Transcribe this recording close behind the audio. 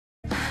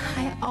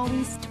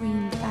always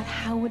dreamed about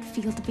how it would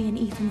feel to be in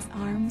Ethan's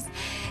arms,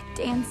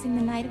 dancing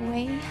the night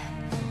away.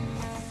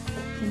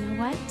 You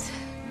know what?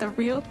 The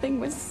real thing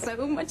was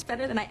so much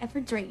better than I ever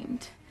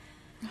dreamed.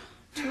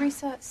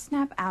 Teresa,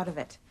 snap out of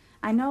it.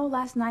 I know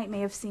last night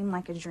may have seemed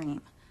like a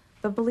dream,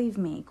 but believe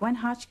me, Gwen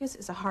Hotchkiss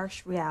is a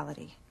harsh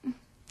reality.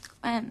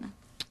 Gwen,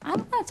 I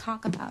don't want to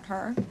talk about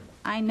her.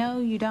 I know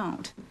you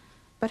don't,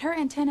 but her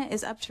antenna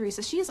is up,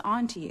 Teresa. She is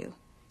on to you.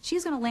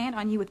 She's going to land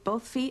on you with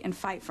both feet and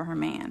fight for her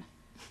man.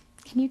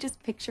 Can you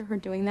just picture her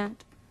doing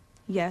that?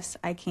 Yes,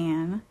 I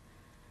can.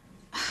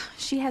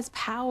 She has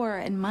power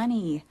and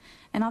money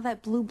and all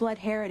that blue blood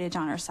heritage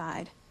on her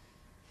side.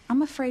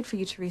 I'm afraid for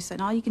you, Teresa,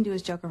 and all you can do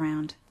is joke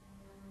around.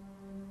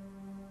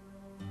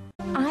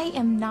 I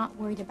am not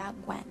worried about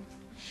Gwen.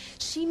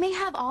 She may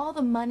have all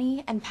the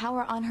money and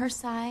power on her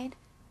side,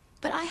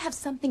 but I have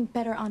something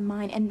better on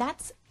mine, and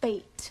that's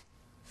fate.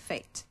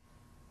 Fate?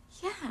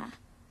 Yeah.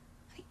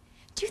 I mean,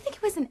 do you think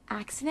it was an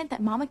accident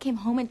that Mama came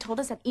home and told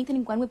us that Ethan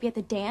and Gwen would be at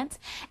the dance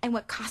and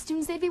what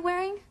costumes they'd be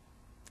wearing?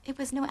 It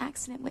was no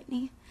accident,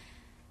 Whitney.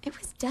 It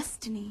was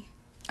destiny.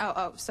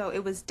 Oh, so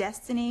it was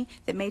destiny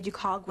that made you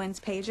call Gwen's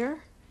pager?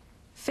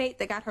 Fate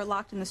that got her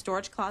locked in the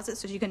storage closet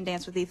so she couldn't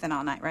dance with Ethan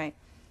all night, right?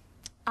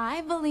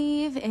 I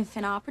believe if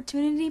an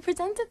opportunity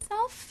presents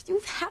itself,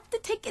 you have to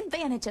take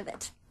advantage of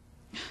it.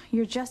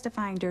 You're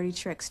justifying dirty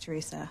tricks,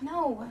 Teresa.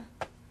 No.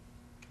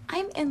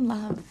 I'm in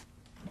love.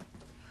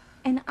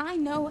 And I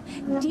know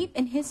deep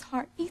in his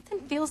heart,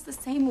 Ethan feels the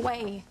same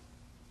way.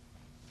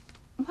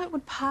 What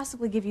would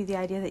possibly give you the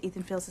idea that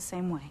Ethan feels the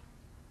same way?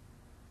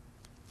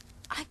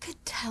 I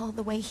could tell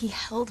the way he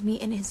held me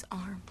in his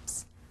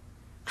arms.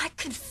 I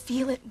could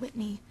feel it,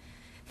 Whitney.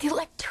 The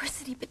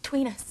electricity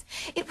between us.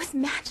 It was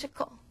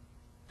magical.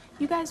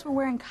 You guys were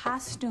wearing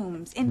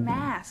costumes, in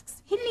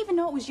masks. He didn't even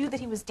know it was you that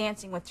he was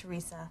dancing with,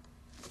 Teresa.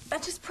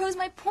 That just proves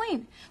my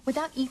point.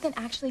 Without Ethan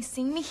actually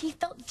seeing me, he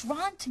felt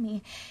drawn to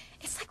me.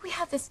 It's like we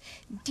have this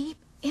deep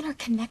inner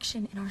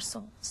connection in our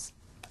souls.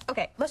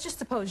 Okay, let's just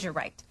suppose you're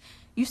right.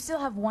 You still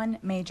have one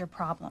major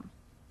problem.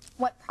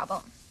 What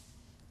problem?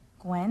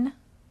 Gwen,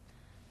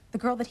 the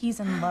girl that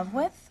he's in love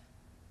with,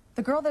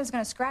 the girl that is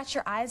going to scratch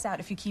your eyes out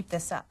if you keep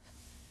this up.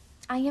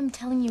 I am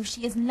telling you,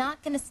 she is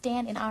not going to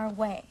stand in our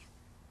way.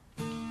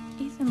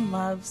 Ethan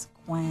loves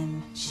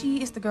Gwen.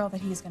 She is the girl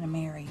that he's going to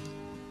marry.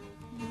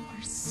 You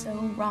are so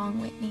wrong,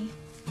 Whitney.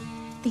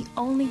 The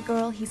only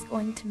girl he's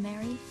going to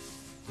marry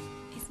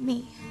is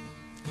me.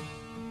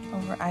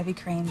 Over Ivy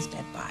Crane's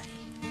dead body.